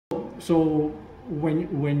So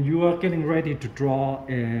when you are getting ready to draw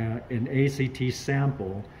an ACT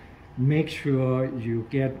sample, make sure you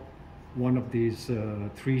get one of these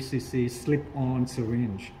 3cc slip-on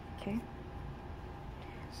syringe. Okay.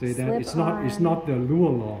 Say that it's not the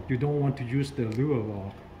lure lock. You don't want to use the lure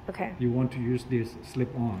lock. Okay. You want to use this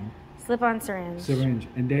slip-on. Slip-on syringe. Syringe,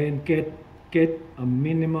 and then get a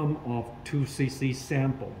minimum of 2cc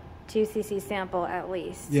sample. 2cc sample at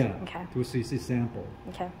least. Yeah. Okay. 2cc sample.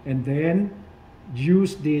 Okay. And then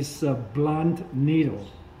use this blunt needle.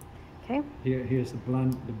 Okay. Here's the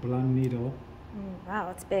blunt needle. Wow,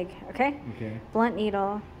 it's big. Okay. Okay. Blunt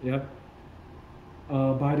needle. Yep.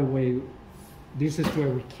 By the way, this is where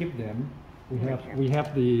we keep them. We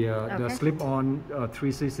have the slip-on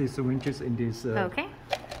 3cc syringes in this. Okay.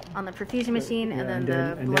 On the perfusion machine, and then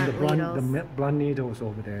the blunt needles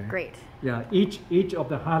over there. Great. Yeah. Each of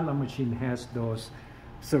the Heartland machine has those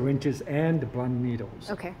syringes and the blunt needles.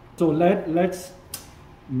 Okay. So let's.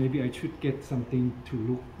 Maybe I should get something to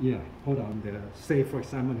look. Yeah, hold on. Say for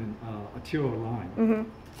example, an arterial line.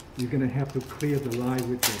 You're gonna have to clear the line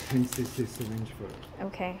with the 10cc syringe first.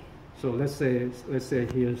 Okay. So let's say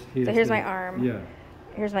here's. So here's my arm. Yeah.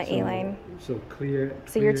 Here's my A line. So clear.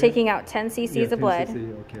 So you're taking out 10 cc's of blood.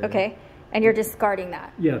 Okay. And you're discarding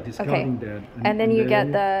that. Yeah, discarding that. And then you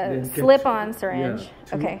get the slip-on syringe.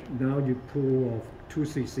 Yeah, okay. Now you pull off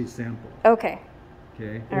 2cc sample. Okay.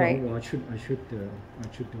 Okay. All right. Well, I should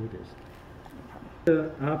do this.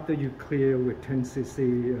 After you clear with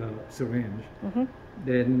 10cc syringe,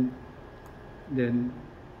 then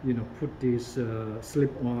put this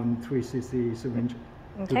slip-on 3cc syringe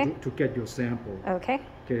to get your sample. Okay.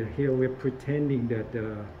 Okay. Here we're pretending that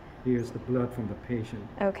here's the blood from the patient.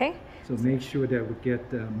 Okay. So make sure that we get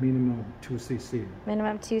the minimum 2cc.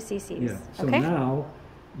 Minimum 2 cc's. Yeah. So now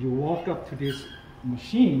you walk up to this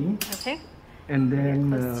machine. Okay. And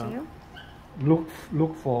then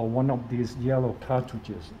look for one of these yellow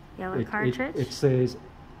cartridges. Yellow cartridge? It says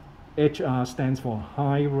HR stands for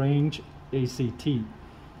High Range ACT.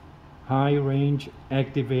 High Range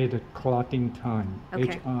Activated Clotting Time.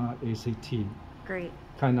 Okay. HRACT. Great.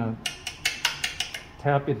 Kind of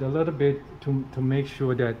tap it a little bit to make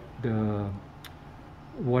sure that the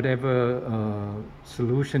whatever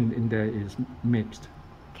solution in there is mixed.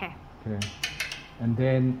 Okay. Okay. And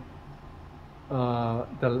then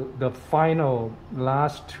the final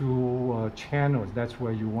last two channels, that's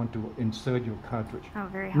where you want to insert your cartridge. Oh,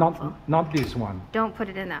 very helpful. Not this one. Don't put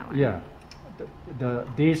it in that one. Yeah.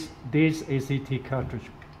 This ACT cartridge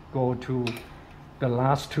go to the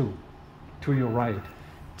last two, to your right.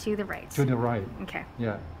 To the right. To the right. Okay.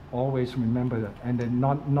 Yeah. Always remember that. And then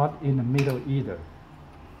not in the middle either.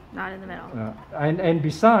 Not in the middle. And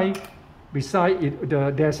beside it,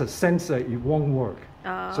 there's a sensor. It won't work.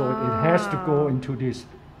 Oh. So it has to go into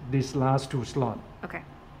this last two slot. Okay.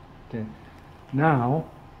 Okay. Now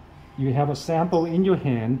you have a sample in your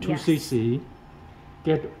hand, 2cc.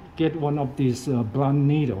 Get one of these blunt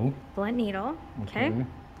needle. Blunt needle. Okay.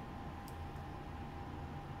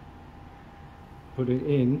 Put it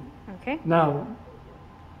in. Okay. Now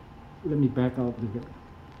let me back up a bit.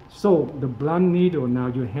 So the blunt needle, now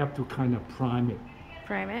you have to kind of prime it.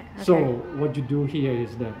 Prime it. Okay. So what you do here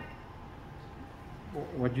is that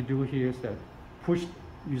push.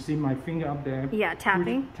 You see my finger up there? Yeah,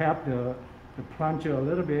 tapping. Tap the plunger a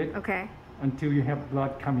little bit. Okay. Until you have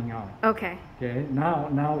blood coming out. Okay. Okay.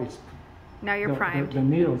 Now it's. Now you're primed. The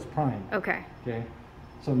needle is primed. Okay. Okay.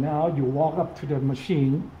 So now you walk up to the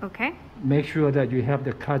machine. Okay. Make sure that you have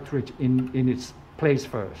the cartridge in its place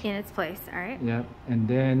first. In its place. All right. Yeah, and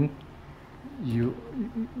then you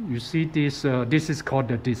see this. This is called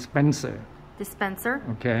the dispenser. Dispenser.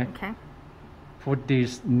 Okay. Okay. Put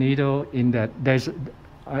this needle in that. There's.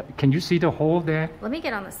 Can you see the hole there? Let me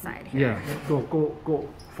get on the side here. Yeah. Go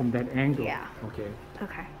from that angle. Yeah. Okay.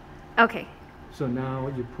 Okay. Okay. So now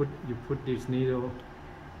you put this needle,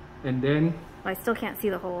 and then. Well, I still can't see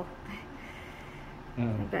the hole.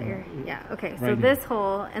 Yeah. Okay. So right this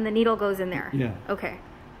hole and the needle goes in there. Yeah. Okay.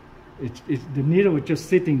 It's the needle is just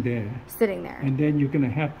sitting there. Sitting there. And then you're gonna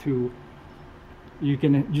have to.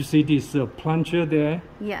 You see this plunger there?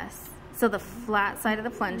 Yes. So the flat side of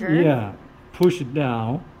the plunger. Yeah. Push it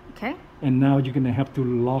down. Okay. And now you're gonna have to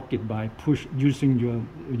lock it by using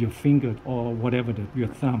your finger or whatever your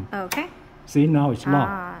thumb. Okay. See, now it's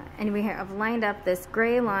locked. And we have lined up this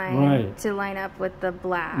gray line to line up with the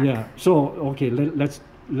black. Yeah. So okay, let's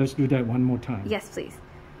do that one more time. Yes, please.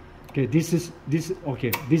 Okay. This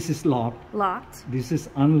is locked. Locked. This is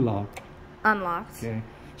unlocked. Unlocked. Okay.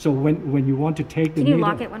 So when you want to take the needle, needle,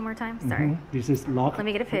 lock it one more time? Sorry. This is locked. Let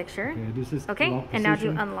me get a picture. Okay. This is okay. locked And now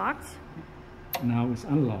position. do unlocked. Now it's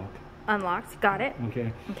unlocked. Unlocked. Got it.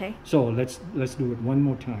 Okay. Okay. So let's do it one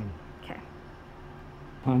more time. Okay.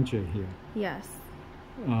 Puncture here. Yes.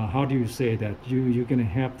 How do you say that? You're gonna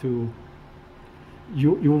have to.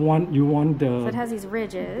 You want the. So it has these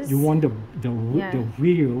ridges. You want the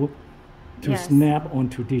wheel to snap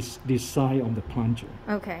onto this side of the plunger.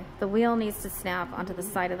 Okay. The wheel needs to snap onto the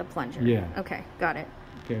side of the plunger. Yeah. Okay. Got it.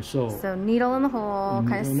 Okay. So needle in the hole,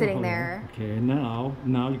 kind of sitting there. Okay. Now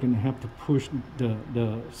you're gonna have to push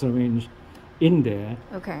the syringe in there.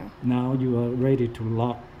 Okay. Now you are ready to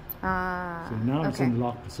lock. So now it's in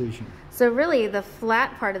lock position. So really, the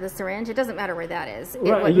flat part of the syringe, it doesn't matter where that is.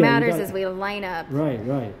 Right, What matters is we line up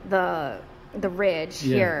the ridge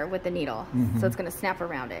here with the needle. So it's going to snap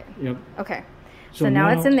around it. Yep. Okay. So now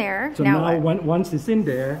it's in there. So now once it's in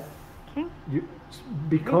there,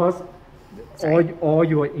 because all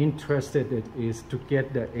you are interested in is to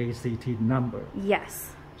get the ACT number.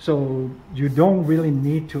 Yes. So you don't really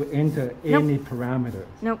need to enter any parameters.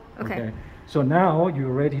 Nope. Okay. So now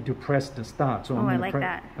you're ready to press the start. So I like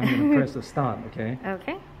that. I'm going to press the start, okay?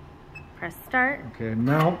 Okay. Press start. Okay,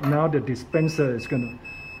 now the dispenser is going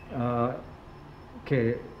to,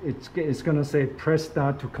 it's going to say press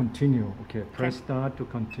start to continue. Okay, press start to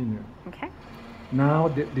continue. Okay. Now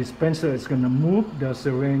the dispenser is going to move the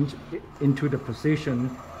syringe into the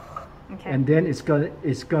position. Okay. And then it's going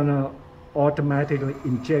to automatically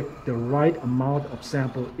inject the right amount of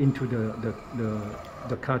sample into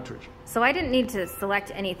the cartridge. So I didn't need to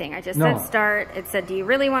select anything. I just said start. It said, do you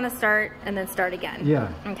really want to start? And then start again.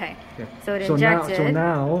 Yeah. Okay. So it injected. So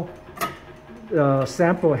now the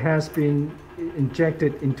sample has been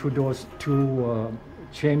injected into those two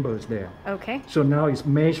chambers there. Okay. So now it's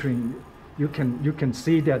measuring. You can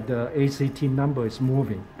see that the ACT number is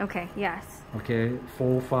moving. Okay. Yes. Okay.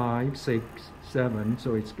 4, 5, 6, 7.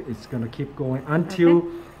 So it's going to keep going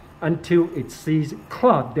until it sees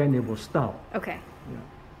clot. Then it will stop. Okay. Yeah.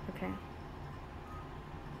 Okay.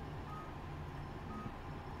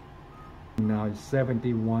 Now it's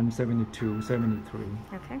 71, 72, 73.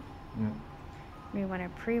 Okay. Yeah. We want to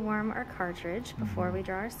pre-warm our cartridge before we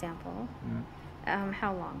draw our sample. Yeah.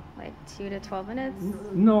 How long? Like 2 to 12 minutes?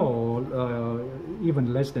 No,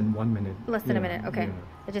 even less than 1 minute. Less than a minute. Okay.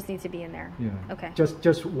 It just needs to be in there. Yeah. Okay.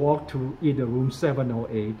 Just walk to either room 7 or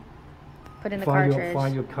 8. Put in the cartridge.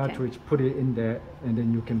 Find your cartridge, put it in there, and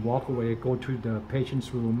then you can walk away, go to the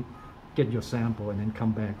patient's room, get your sample, and then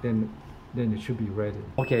come back. Then it should be ready.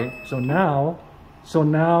 Okay. So now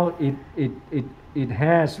it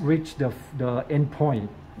has reached the end point.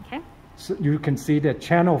 Okay. So you can see that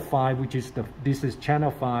channel 5, which is this is channel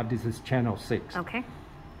 5, this is channel 6. Okay.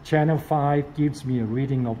 Channel 5 gives me a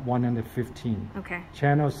reading of 115. Okay.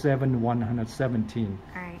 Channel 7, 117.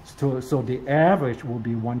 All right. So the average will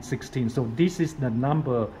be 116. So this is the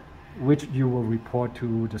number which you will report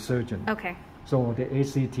to the surgeon. Okay. So the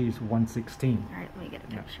ACT is 116. All right, let me get a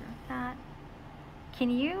picture of that. Can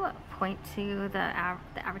you point to the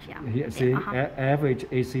average? Yeah. See, average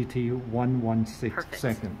ACT 116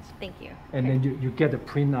 seconds. Thank you. And then you get a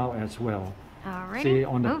printout as well. All right. See,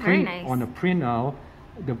 on the very nice. On the printout,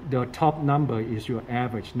 the top number is your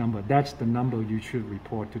average number. That's the number you should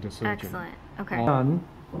report to the surgeon. Excellent. Okay. Done.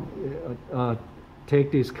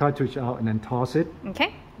 Take this cartridge out and then toss it.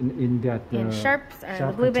 Okay. In that sharps or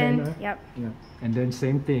the blue bin. Yep. Yeah. And then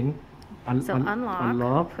same thing.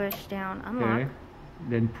 Unlock. Push down. Unlock. Okay.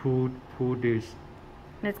 Then pull this.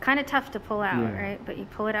 And it's kind of tough to pull out, right? But you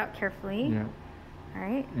pull it out carefully. Yeah. All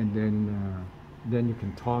right. And then you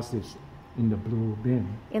can toss this in the blue bin.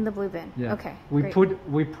 In the blue bin. Yeah. Okay.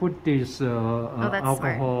 We put this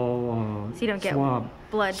alcohol so you don't get swab.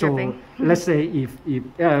 Blood dripping. Let's say if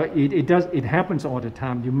it happens all the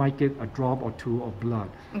time, you might get a drop or two of blood.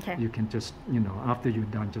 Okay. You can just after you're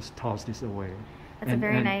done, just toss this away. That's a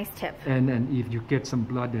very nice tip. And if you get some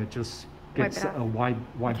blood there, just wipe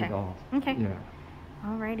it off. Okay. Yeah.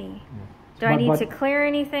 Alrighty. Yeah. Do I need to clear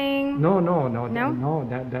anything? No.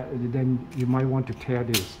 That then you might want to tear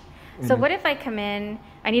this. So what if I come in,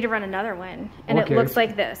 I need to run another one, and it looks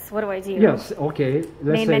like this? What do I do? Yes, okay.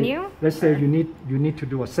 Main menu? Let's say you need to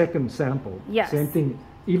do a second sample. Yes. Same thing.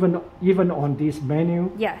 Even on this menu.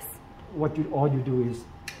 Yes. All you do is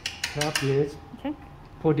tap this. Okay.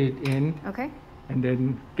 Put it in. Okay. And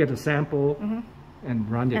then get a sample and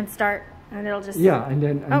run it. And start, and it'll just. Yeah, and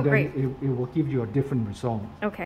then it will give you a different result. Okay.